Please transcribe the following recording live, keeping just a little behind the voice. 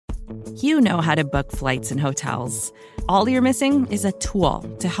You know how to book flights and hotels. All you're missing is a tool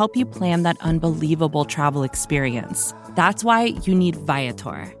to help you plan that unbelievable travel experience. That's why you need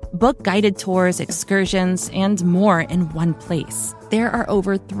Viator. Book guided tours, excursions, and more in one place. There are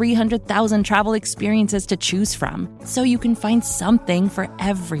over 300,000 travel experiences to choose from, so you can find something for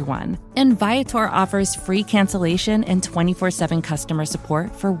everyone. And Viator offers free cancellation and 24/7 customer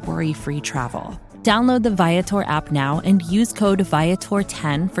support for worry-free travel. Download the Viator app now and use code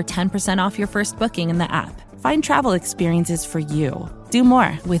Viator10 for 10% off your first booking in the app. Find travel experiences for you. Do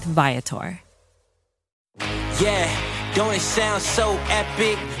more with Viator. Yeah, don't it sound so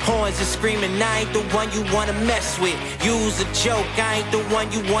epic? Horns are screaming, I ain't the one you wanna mess with. Use a joke, I ain't the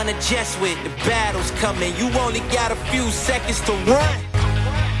one you wanna jest with. The battle's coming, you only got a few seconds to run.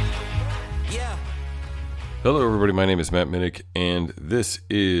 Yeah. Hello, everybody. My name is Matt Minnick, and this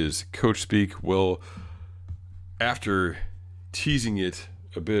is Coach Speak. Well, after teasing it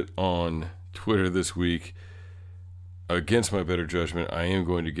a bit on Twitter this week, against my better judgment, I am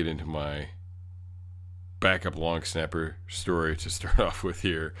going to get into my backup long snapper story to start off with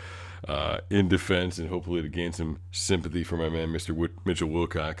here in defense, and hopefully to gain some sympathy for my man, Mr. Mitchell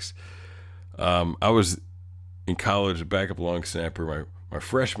Wilcox. I was in college a backup long snapper. My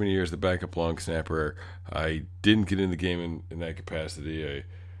freshman year as the backup long snapper, I didn't get in the game in that capacity.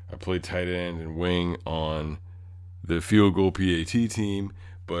 I played tight end and wing on the field goal PAT team,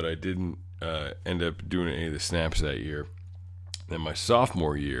 but I didn't end up doing any of the snaps that year. Then my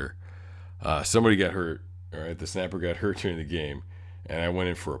sophomore year, somebody got hurt. All right, the snapper got hurt during the game, and I went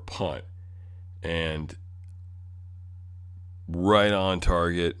in for a punt, and right on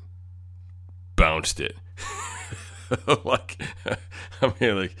target, bounced it. It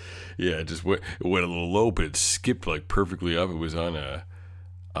just went a little low, but it skipped like perfectly up. It was on a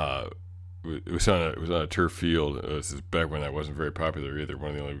turf field. This is back when that wasn't very popular either.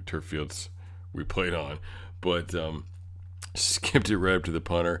 One of the only turf fields we played on, but skipped it right up to the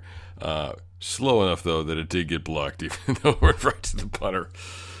punter. Slow enough though that it did get blocked, even though it went right to the punter.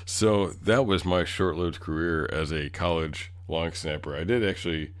 So that was my short-lived career as a college long snapper. I did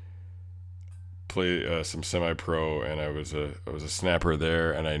actually play some semi-pro, and I was a snapper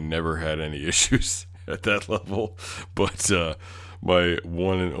there, and I never had any issues at that level. But my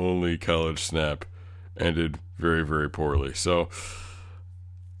one and only college snap ended very, very poorly. So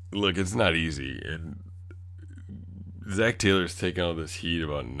look, it's not easy, and Zach Taylor's taking all this heat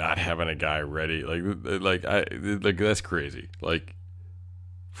about not having a guy ready. Like that's crazy. Like,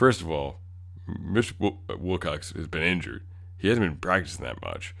 first of all, Mitch Wilcox has been injured. He hasn't been practicing that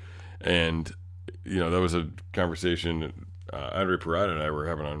much, and that was a conversation Andre Parada and I were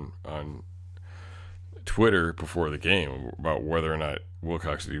having on Twitter before the game about whether or not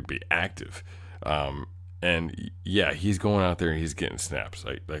Wilcox would be active. And yeah, he's going out there and he's getting snaps.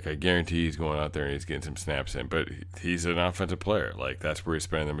 Like I guarantee he's going out there and he's getting some snaps in. But he's an offensive player. Like, that's where he's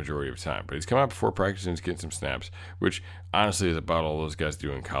spending the majority of time. But he's coming out before practice and he's getting some snaps, which honestly is about all those guys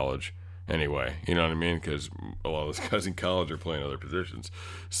do in college anyway. You know what I mean? Because a lot of those guys in college are playing other positions.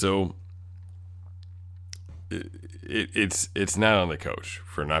 So it's not on the coach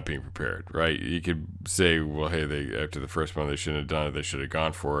for not being prepared, right? You could say, well, hey, after the first one, they shouldn't have done it. They should have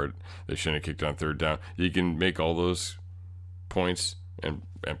gone for it. They shouldn't have kicked on third down. You can make all those points and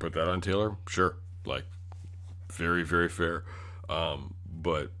put that on Taylor. Sure, like, very, very fair.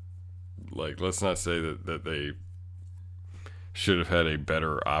 But like, let's not say that they should have had a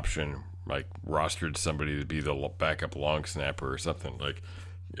better option, like rostered somebody to be the backup long snapper or something. Like,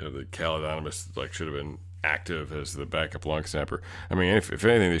 the Caledonimus should have been active as the backup long snapper. I mean, if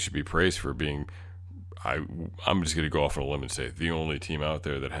anything, they should be praised for being, I'm just going to go off on a limb and say, the only team out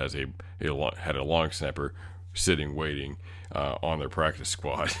there that has had a long snapper sitting waiting on their practice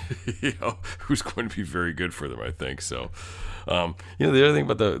squad, who's going to be very good for them, I think. So, the other thing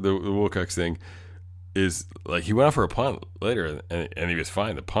about the Wilcox thing is, like, he went out for a punt later and he was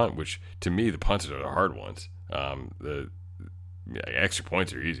fine. The punt, which to me, the punts are the hard ones. Extra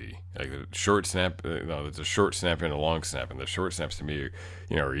points are easy. Like the short snap, it's a short snap and a long snap, and the short snaps to me,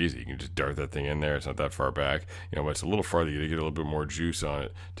 are easy. You can just dart that thing in there. It's not that far back, but it's a little farther. You get a little bit more juice on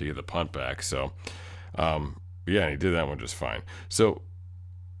it to get the punt back. So, and he did that one just fine. So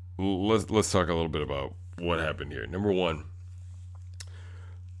let's talk a little bit about what happened here. Number one,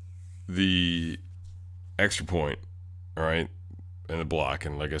 the extra point, all right, and the block,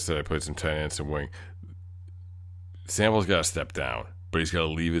 and like I said, I played some tight end, some wing. Sample's got to step down, but he's got to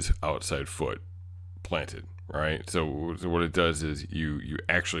leave his outside foot planted, right? So what it does is you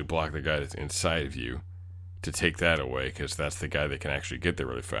actually block the guy that's inside of you to take that away, because that's the guy that can actually get there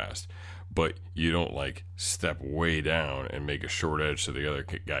really fast. but you don't like step way down and make a short edge so the other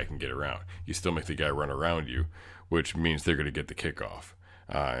guy can get around. You still make the guy run around you, which means they're going to get the kickoff.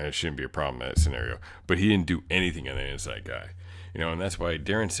 And it shouldn't be a problem in that scenario. But he didn't do anything on the inside guy. And that's why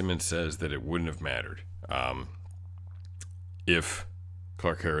Darren Simmons says that it wouldn't have mattered if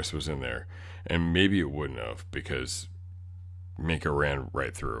Clark Harris was in there. And maybe it wouldn't have, because Minka ran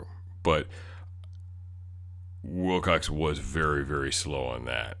right through. But Wilcox was very, very slow on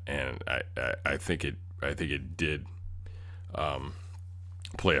that. And I think it did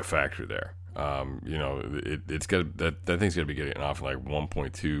play a factor there. It's got that thing's got to be getting off in like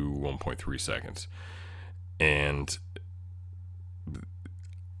 1.2, 1.3 seconds. And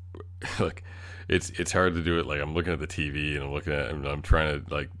look, it's hard to do it. Like, I'm looking at the TV and I'm trying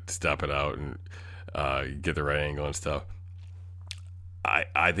to like stop it out and get the right angle and stuff.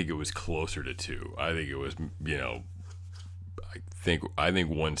 I think it was closer to 2. I think it was, I think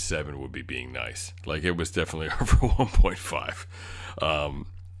 1.7 would be being nice. Like, it was definitely over 1.5.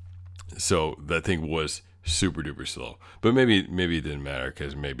 So that thing was super duper slow. But maybe it didn't matter,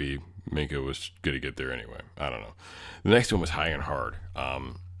 because maybe Minka was going to get there anyway. I don't know. The next one was high and hard.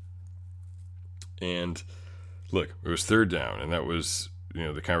 And look, it was third down, and that was,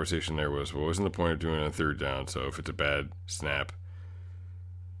 the conversation there was, well, wasn't the point of doing it on third down? So if it's a bad snap,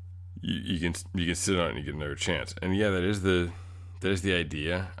 you can sit on it and you get another chance. And yeah, that is the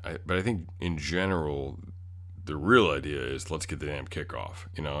idea. But I think in general, the real idea is, let's get the damn kickoff,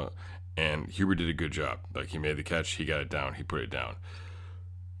 And Huber did a good job. Like, he made the catch, he got it down, he put it down.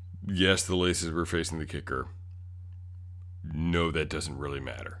 Yes, the laces were facing the kicker. No, that doesn't really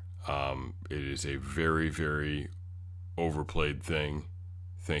matter. It is a very, very overplayed thing.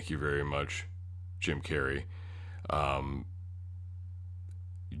 Thank you very much, Jim Carrey.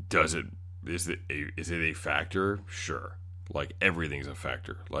 Is it a factor? Sure. Like, everything's a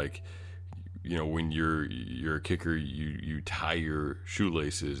factor. Like, when you're a kicker, you tie your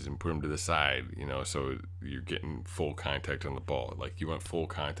shoelaces and put them to the side, so you're getting full contact on the ball. Like, you want full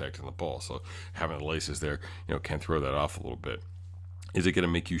contact on the ball. So having the laces there, can throw that off a little bit. Is it going to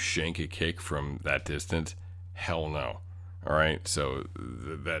make you shank a kick from that distance? Hell no. All right. So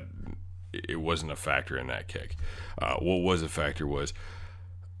that it wasn't a factor in that kick. What was a factor was,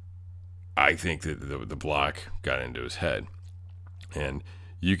 I think that the block got into his head, and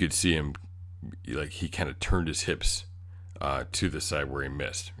you could see him, like, he kind of turned his hips to the side where he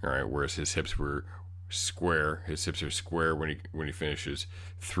missed. All right, whereas his hips were square. His hips are square when he finishes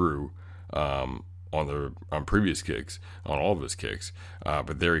through on previous kicks, on all of his kicks.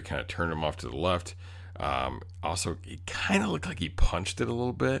 But there he kind of turned him off to the left. Also, he kind of looked like he punched it a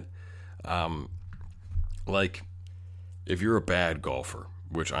little bit. Like, if you're a bad golfer,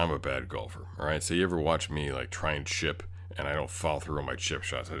 which I'm a bad golfer, all right? So you ever watch me like try and chip, and I don't follow through on my chip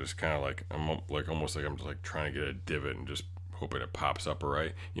shots? I just kind of like, I'm like almost like I'm just like trying to get a divot and just hoping it pops up all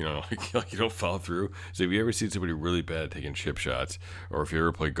right. Like you don't follow through. So if you ever seen somebody really bad taking chip shots, or if you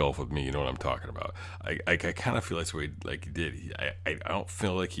ever play golf with me, you know what I'm talking about. I kind of feel that's what he did. I don't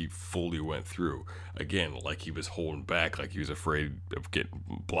feel like he fully went through. Again, like he was holding back, like he was afraid of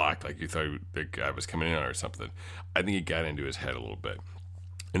getting blocked, like you thought the guy was coming in on or something. I think it got into his head a little bit.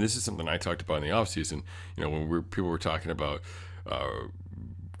 And this is something I talked about in the offseason, when people were talking about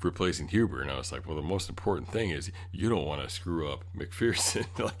replacing Huber, and I was like, well, the most important thing is you don't want to screw up McPherson.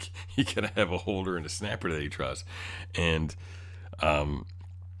 Like, you got to have a holder and a snapper that he trusts. And, now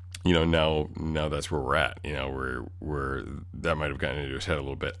that's where we're at, where that might have gotten into his head a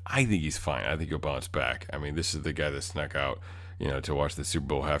little bit. I think he's fine. I think he'll bounce back. I mean, this is the guy that snuck out, to watch the Super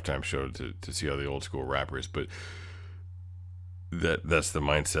Bowl halftime show to see all the old school rappers. But that's the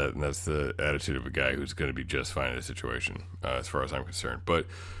mindset, and that's the attitude of a guy who's going to be just fine in the situation, as far as I'm concerned. But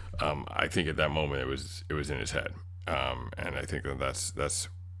I think at that moment it was in his head, and I think that's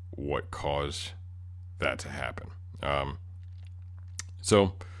what caused that to happen.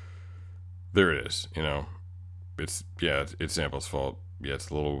 So there it is. It's Sample's fault. Yeah, it's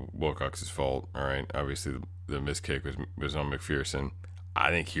a little Wilcox's fault. All right, obviously the missed kick was on McPherson. I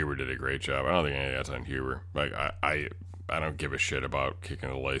think Huber did a great job. I don't think anything that's on Huber. Like, I don't give a shit about kicking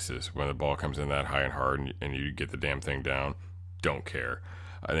the laces. When the ball comes in that high and hard and you get the damn thing down, don't care.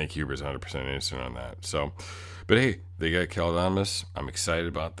 I think Huber's 100% innocent on that. So, but hey, they got Caldamas. I'm excited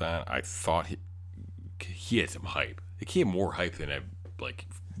about that. I thought he had some hype. He had more hype than I've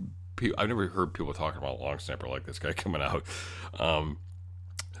never heard people talking about long snapper like this guy coming out.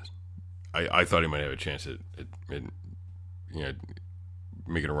 I thought he might have a chance at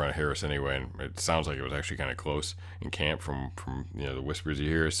making a run at Harris anyway, and it sounds like it was actually kind of close in camp from the whispers you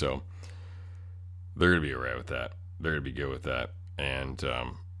hear. So they're gonna be alright with that. They're gonna be good with that, and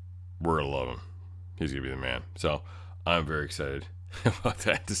we're going to love him. He's going to be the man. So I'm very excited about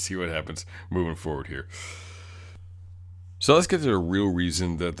that to see what happens moving forward here. So let's get to the real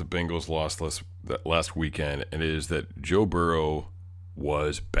reason that the Bengals lost last weekend, and it is that Joe Burrow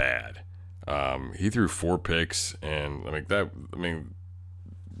was bad. He threw 4 picks, and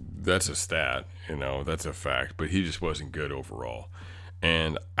that's a stat, that's a fact, but he just wasn't good overall.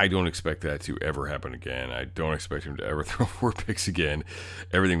 And I don't expect that to ever happen again. I don't expect him to ever throw 4 picks again.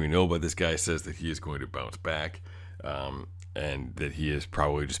 Everything we know about this guy says that he is going to bounce back, and that he has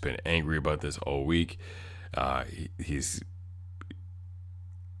probably just been angry about this all week. He's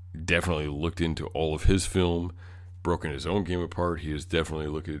definitely looked into all of his film, broken his own game apart. He has definitely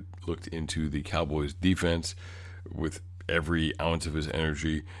looked into the Cowboys defense with every ounce of his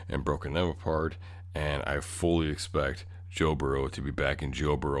energy and broken them apart. And I fully expect Joe Burrow to be back in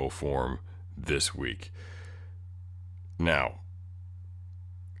Joe Burrow form this week. Now,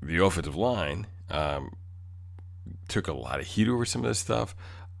 the offensive line took a lot of heat over some of this stuff.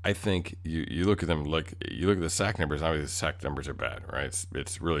 I think you look at them, like you look at the sack numbers. Obviously, the sack numbers are bad, right?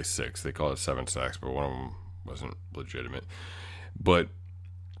 It's really 6. They call it 7 sacks, but one of them wasn't legitimate. But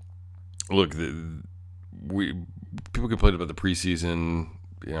look, people complain about the preseason.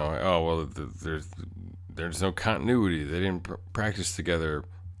 There's no continuity. They didn't practice together.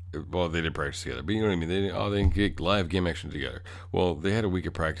 Well, they did practice together, but you know what I mean. They didn't get live game action together. Well, they had a week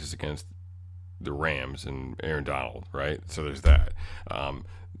of practice against the Rams and Aaron Donald, right? So there's that.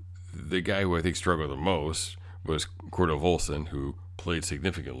 The guy who I think struggled the most was Cordell Volson, who played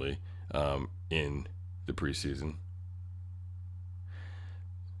significantly in the preseason.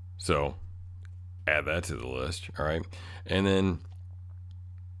 So add that to the list, all right? And then,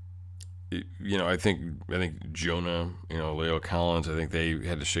 I think Jonah, Leo Collins, I think they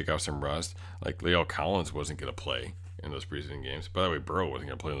had to shake off some rust. Like, Leo Collins wasn't going to play in those preseason games. By the way, Burrow wasn't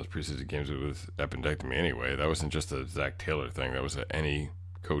going to play in those preseason games with appendectomy anyway. That wasn't just a Zach Taylor thing. That was any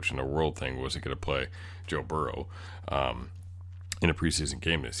coach in the world thing wasn't going to play Joe Burrow in a preseason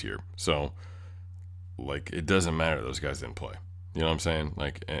game this year. So, it doesn't matter those guys didn't play. You know what I'm saying?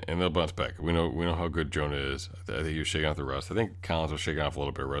 And they'll bounce back. We know how good Jonah is. I think he was shaking off the rust. I think Collins was shaking off a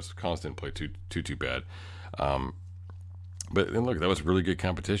little bit of rust. Collins didn't play too bad. But then look, that was really good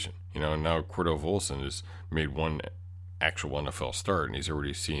competition. And now Cordell Volson has made one actual NFL start, and he's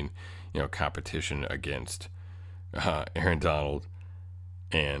already seen, competition against Aaron Donald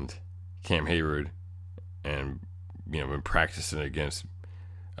and Cam Hayward, and been practicing against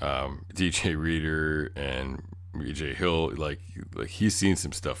DJ Reader and EJ Hill. Like he's seen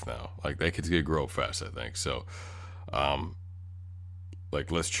some stuff now. That kid's gonna grow up fast, I think. So,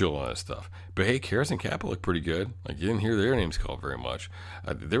 let's chill on that stuff. But hey, Karras and Kappa look pretty good. You didn't hear their names called very much.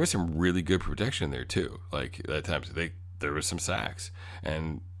 There was some really good protection there too. At times there was some sacks,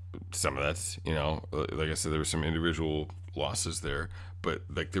 and some of that's, like I said, there were some individual losses there, but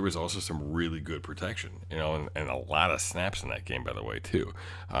there was also some really good protection, and a lot of snaps in that game, by the way, too,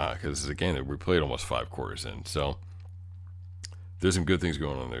 because again, we played almost 5 quarters in, so there's some good things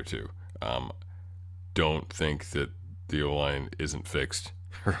going on there too. Don't think that the O-line isn't fixed,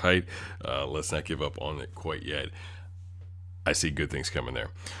 right? Let's not give up on it quite yet. I see good things coming there.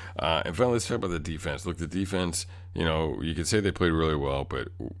 And finally, let's talk about the defense. Look, the defense, you could say they played really well, but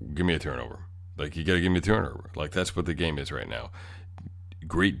give me a turnover. You got to give me a turnover. That's what the game is right now.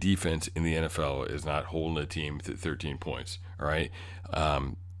 Great defense in the NFL is not holding a team to 13 points, all right?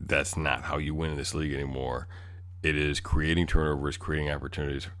 That's not how you win in this league anymore. It is creating turnovers, creating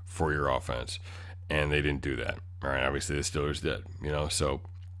opportunities for your offense, and they didn't do that. All right, obviously the Steelers did, so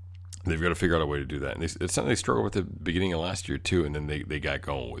they've got to figure out a way to do that. And it's something they struggled with at the beginning of last year too, and then they got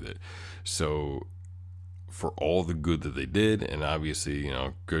going with it. So for all the good that they did, and obviously,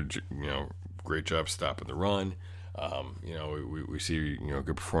 great job stopping the run. We see,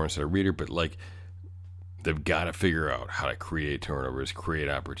 good performance at a Reader, but they've got to figure out how to create turnovers, create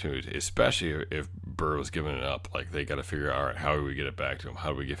opportunities, especially if Burrow's giving it up. They got to figure out, all right, how do we get it back to him?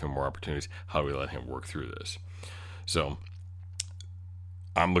 How do we give him more opportunities? How do we let him work through this? So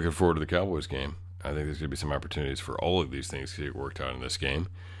I'm looking forward to the Cowboys game. I think there's going to be some opportunities for all of these things to get worked out in this game.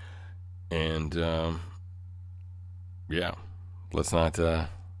 And, let's not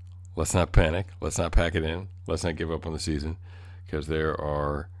panic. Let's not pack it in. Let's not give up on the season, because there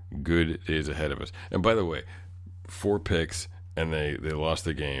are good days ahead of us. And by the way, 4 picks, and they lost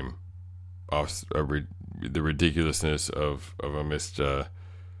the game off the ridiculousness of a missed of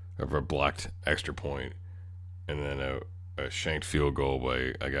a blocked extra point, and then a shanked field goal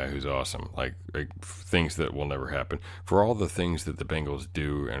by a guy who's awesome. Like things that will never happen. For all the things that the Bengals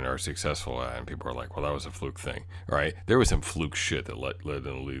do and are successful at, and people are like, well, that was a fluke thing. All right? There was some fluke shit that led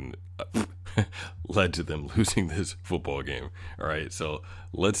to them losing this football game. All right? So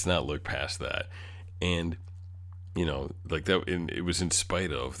let's not look past that. And, you know, like that, it was in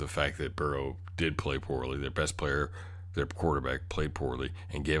spite of the fact that Burrow did play poorly. Their best player, their quarterback, played poorly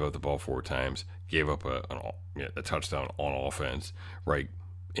and gave up the ball 4 times, gave up a touchdown on offense, right?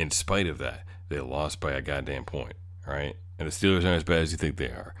 In spite of that, they lost by a goddamn point, all right? And the Steelers aren't as bad as you think they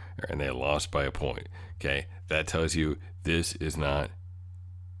are, and they lost by a point, okay? That tells you this is not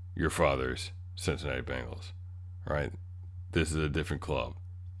your father's Cincinnati Bengals, all right? This is a different club.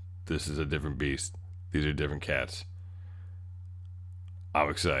 This is a different beast. These are different cats. I'm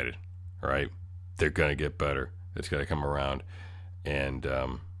excited, all right? They're going to get better. It's going to come around. And,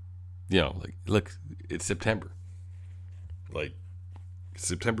 you know, like, look, it's September. Like,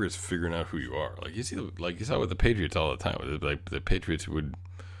 September is figuring out who you are. Like you saw with the Patriots all the time. Like the Patriots would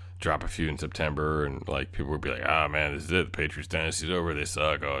drop a few in September, and like people would be like, "Ah, man, this is it. The Patriots dynasty's over. They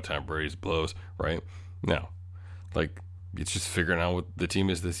suck. Oh, Tom Brady's blows." Right? No, like it's just figuring out what the team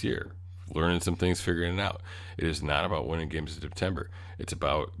is this year, learning some things, figuring it out. It is not about winning games in September. It's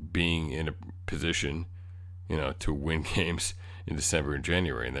about being in a position, you know, to win games in December and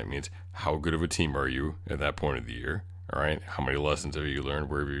January, and that means how good of a team are you at that point of the year? All right, how many lessons have you learned?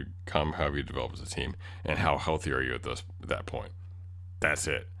 Where have you come? How have you developed as a team? And how healthy are you at that point? That's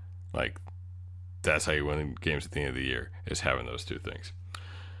it. Like, that's how you win games at the end of the year, is having those two things.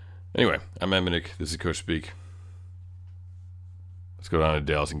 Anyway, I'm Eminick. This is Coach Speak. Let's go down to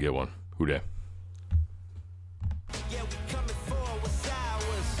Dallas and get one. Who dat? Yeah, we coming for what's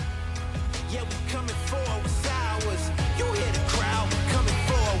ours. Yeah, we coming for what's ours. You hear the crowd.